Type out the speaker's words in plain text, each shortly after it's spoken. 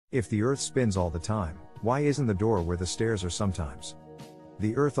If the Earth spins all the time, why isn't the door where the stairs are sometimes?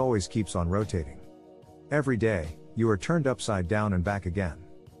 The Earth always keeps on rotating. Every day, you are turned upside down and back again.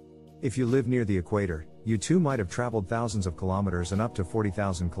 If you live near the equator, you too might have traveled thousands of kilometers and up to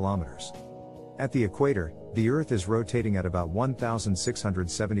 40,000 kilometers. At the equator, the Earth is rotating at about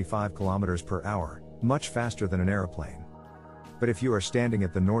 1,675 kilometers per hour, much faster than an aeroplane. But if you are standing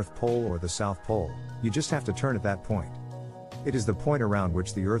at the North Pole or the South Pole, you just have to turn at that point. It is the point around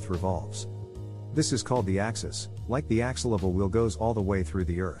which the Earth revolves. This is called the axis, like the axle of a wheel goes all the way through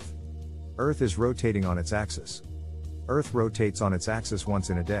the Earth. Earth is rotating on its axis. Earth rotates on its axis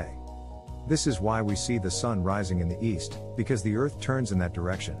once in a day. This is why we see the sun rising in the east, because the Earth turns in that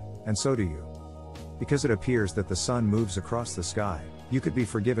direction, and so do you. Because it appears that the sun moves across the sky, you could be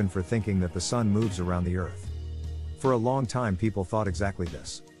forgiven for thinking that the sun moves around the Earth. For a long time people thought exactly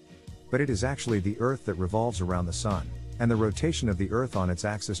this. But it is actually the Earth that revolves around the sun, and the rotation of the Earth on its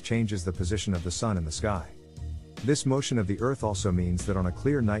axis changes the position of the sun in the sky. This motion of the Earth also means that on a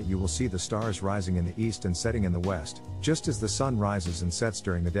clear night you will see the stars rising in the east and setting in the west, just as the sun rises and sets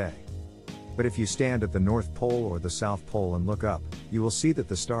during the day. But if you stand at the North Pole or the South Pole and look up, you will see that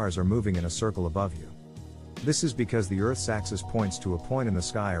the stars are moving in a circle above you. This is because the Earth's axis points to a point in the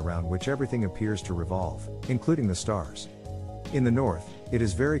sky around which everything appears to revolve, including the stars. In the north, it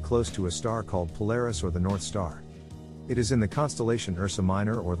is very close to a star called Polaris or the North Star. It is in the constellation Ursa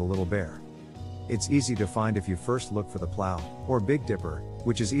Minor or the Little Bear. It's easy to find if you first look for the Plough, or Big Dipper,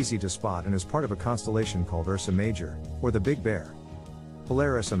 which is easy to spot and is part of a constellation called Ursa Major, or the Big Bear.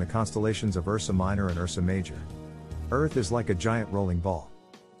 Polaris and the constellations of Ursa Minor and Ursa Major. Earth is like a giant rolling ball.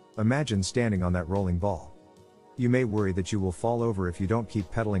 Imagine standing on that rolling ball. You may worry that you will fall over if you don't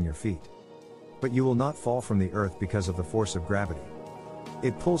keep pedaling your feet. But you will not fall from the Earth because of the force of gravity.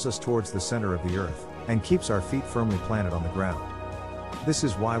 It pulls us towards the center of the Earth, and keeps our feet firmly planted on the ground. This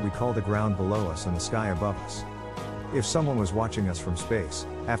is why we call the ground below us and the sky above us. If someone was watching us from space,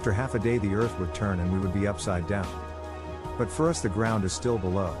 after half a day the Earth would turn and we would be upside down. But for us the ground is still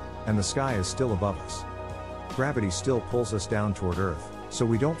below, and the sky is still above us. Gravity still pulls us down toward Earth, so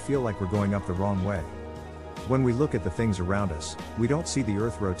we don't feel like we're going up the wrong way. When we look at the things around us, we don't see the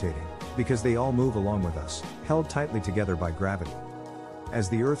Earth rotating, because they all move along with us, held tightly together by gravity. As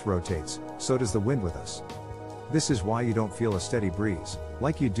the Earth rotates, so does the wind with us. This is why you don't feel a steady breeze,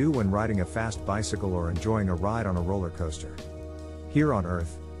 like you do when riding a fast bicycle or enjoying a ride on a roller coaster. Here on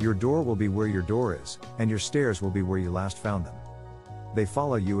Earth, your door will be where your door is, and your stairs will be where you last found them. They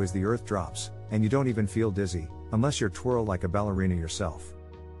follow you as the Earth drops, and you don't even feel dizzy, unless you're twirl like a ballerina yourself.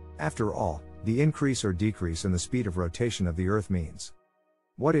 After all, the increase or decrease in the speed of rotation of the Earth means.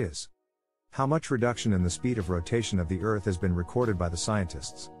 What is? How much reduction in the speed of rotation of the Earth has been recorded by the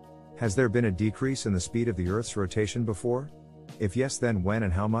scientists? Has there been a decrease in the speed of the Earth's rotation before? If yes, then when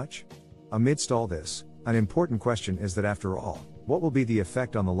and how much? Amidst all this, an important question is that after all, what will be the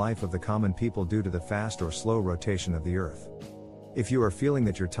effect on the life of the common people due to the fast or slow rotation of the Earth? If you are feeling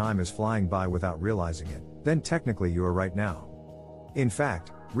that your time is flying by without realizing it, then technically you are right now. In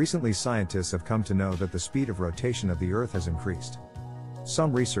fact, recently scientists have come to know that the speed of rotation of the Earth has increased.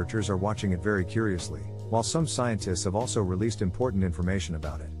 Some researchers are watching it very curiously, while some scientists have also released important information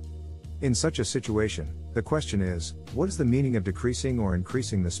about it. In such a situation, the question is, what is the meaning of decreasing or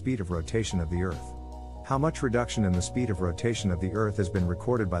increasing the speed of rotation of the Earth? How much reduction in the speed of rotation of the Earth has been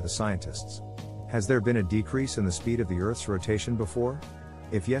recorded by the scientists? Has there been a decrease in the speed of the Earth's rotation before?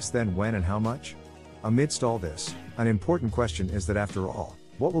 If yes, then when and how much? Amidst all this, an important question is that after all,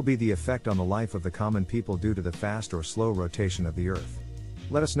 what will be the effect on the life of the common people due to the fast or slow rotation of the Earth?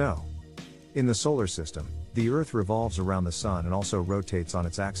 Let us know. In the solar system, the Earth revolves around the Sun and also rotates on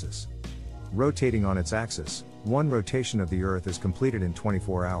its axis. Rotating on its axis, one rotation of the Earth is completed in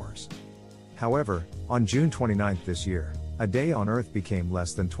 24 hours. However, on June 29 this year, a day on Earth became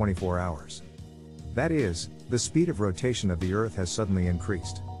less than 24 hours. That is, the speed of rotation of the Earth has suddenly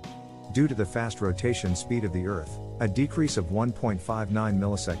increased. Due to the fast rotation speed of the Earth, a decrease of 1.59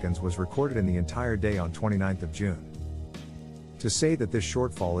 milliseconds was recorded in the entire day on 29th of June. To say that this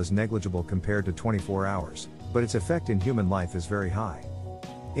shortfall is negligible compared to 24 hours, but its effect in human life is very high.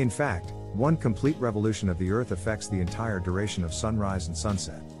 In fact, one complete revolution of the Earth affects the entire duration of sunrise and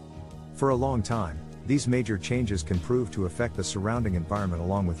sunset. For a long time, these major changes can prove to affect the surrounding environment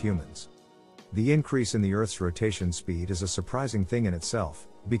along with humans. The increase in the Earth's rotation speed is a surprising thing in itself,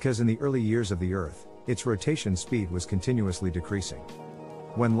 because in the early years of the Earth, its rotation speed was continuously decreasing.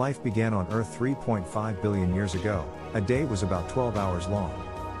 When life began on Earth 3.5 billion years ago, a day was about 12 hours long.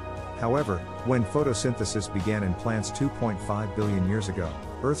 However, when photosynthesis began in plants 2.5 billion years ago,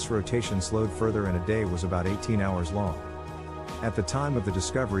 Earth's rotation slowed further and a day was about 18 hours long. At the time of the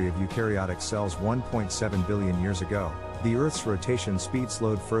discovery of eukaryotic cells 1.7 billion years ago, the Earth's rotation speed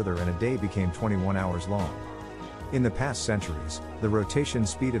slowed further and a day became 21 hours long. In the past centuries, the rotation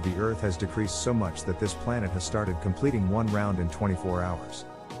speed of the Earth has decreased so much that this planet has started completing one round in 24 hours.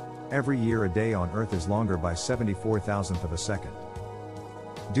 Every year a day on Earth is longer by 74,000th of a second.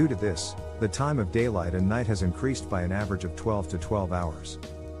 Due to this, the time of daylight and night has increased by an average of 12 to 12 hours.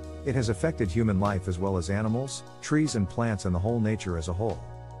 It has affected human life as well as animals, trees and plants and the whole nature as a whole.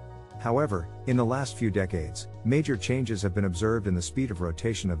 However, in the last few decades, major changes have been observed in the speed of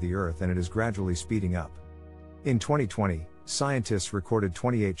rotation of the Earth and it is gradually speeding up. In 2020, scientists recorded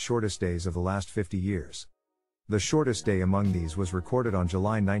 28 shortest days of the last 50 years. The shortest day among these was recorded on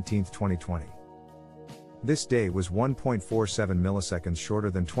July 19, 2020. This day was 1.47 milliseconds shorter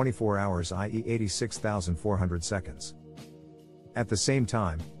than 24 hours, i.e. 86,400 seconds. At the same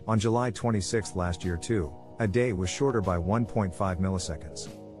time, on July 26 last year too, a day was shorter by 1.5 milliseconds.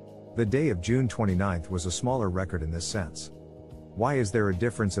 The day of June 29 was a smaller record in this sense. Why is there a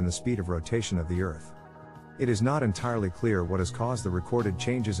difference in the speed of rotation of the Earth? It is not entirely clear what has caused the recorded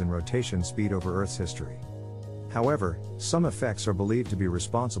changes in rotation speed over Earth's history. However, some effects are believed to be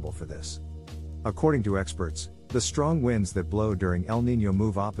responsible for this. According to experts, the strong winds that blow during El Niño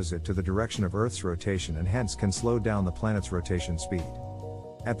move opposite to the direction of Earth's rotation and hence can slow down the planet's rotation speed.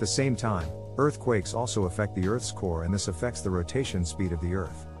 At the same time, earthquakes also affect the Earth's core and this affects the rotation speed of the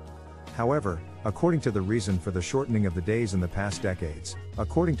Earth. However, according to the reason for the shortening of the days in the past decades,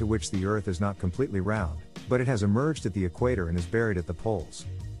 according to which the Earth is not completely round, but it has emerged at the equator and is buried at the poles.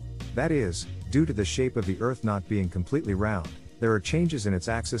 That is, due to the shape of the Earth not being completely round, there are changes in its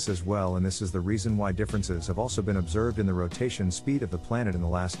axis as well, and this is the reason why differences have also been observed in the rotation speed of the planet in the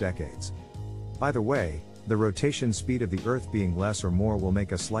last decades. By the way, the rotation speed of the Earth being less or more will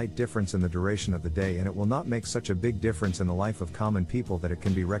make a slight difference in the duration of the day, and it will not make such a big difference in the life of common people that it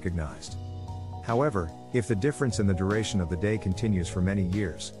can be recognized. However, if the difference in the duration of the day continues for many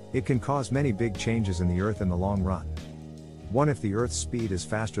years, it can cause many big changes in the Earth in the long run. One, if the Earth's speed is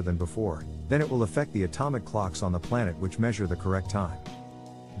faster than before, then it will affect the atomic clocks on the planet which measure the correct time.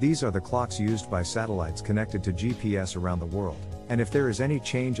 These are the clocks used by satellites connected to GPS around the world, and if there is any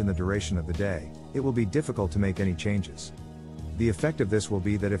change in the duration of the day, it will be difficult to make any changes. The effect of this will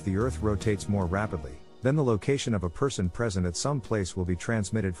be that if the Earth rotates more rapidly, then the location of a person present at some place will be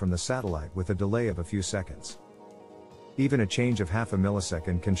transmitted from the satellite with a delay of a few seconds. Even a change of half a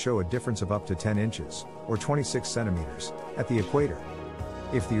millisecond can show a difference of up to 10 inches, or 26 centimeters, at the equator.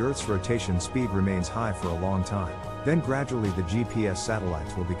 If the Earth's rotation speed remains high for a long time, then gradually the GPS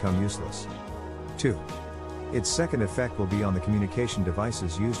satellites will become useless. 2. Its second effect will be on the communication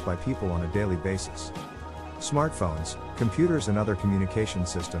devices used by people on a daily basis. Smartphones, computers and other communication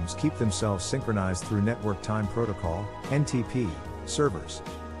systems keep themselves synchronized through Network Time Protocol, NTP, servers.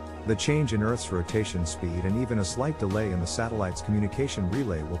 The change in Earth's rotation speed and even a slight delay in the satellite's communication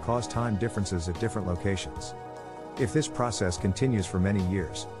relay will cause time differences at different locations. If this process continues for many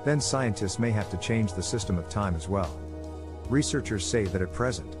years, then scientists may have to change the system of time as well. Researchers say that at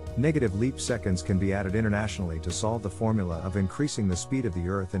present, negative leap seconds can be added internationally to solve the formula of increasing the speed of the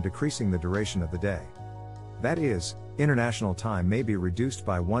Earth and decreasing the duration of the day. That is, international time may be reduced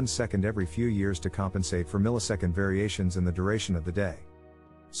by 1 second every few years to compensate for millisecond variations in the duration of the day.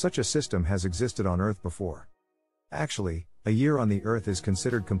 Such a system has existed on Earth before. Actually, a year on the Earth is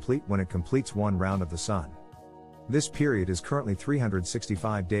considered complete when it completes one round of the Sun. This period is currently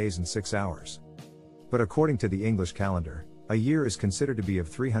 365 days and 6 hours. But according to the English calendar, a year is considered to be of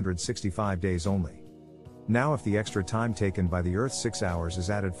 365 days only. Now if the extra time taken by the Earth 6 hours is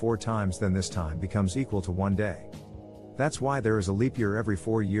added 4 times, then this time becomes equal to 1 day. That's why there is a leap year every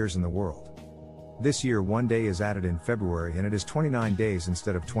 4 years in the world. This year 1 day is added in February and it is 29 days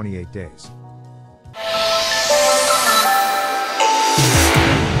instead of 28 days.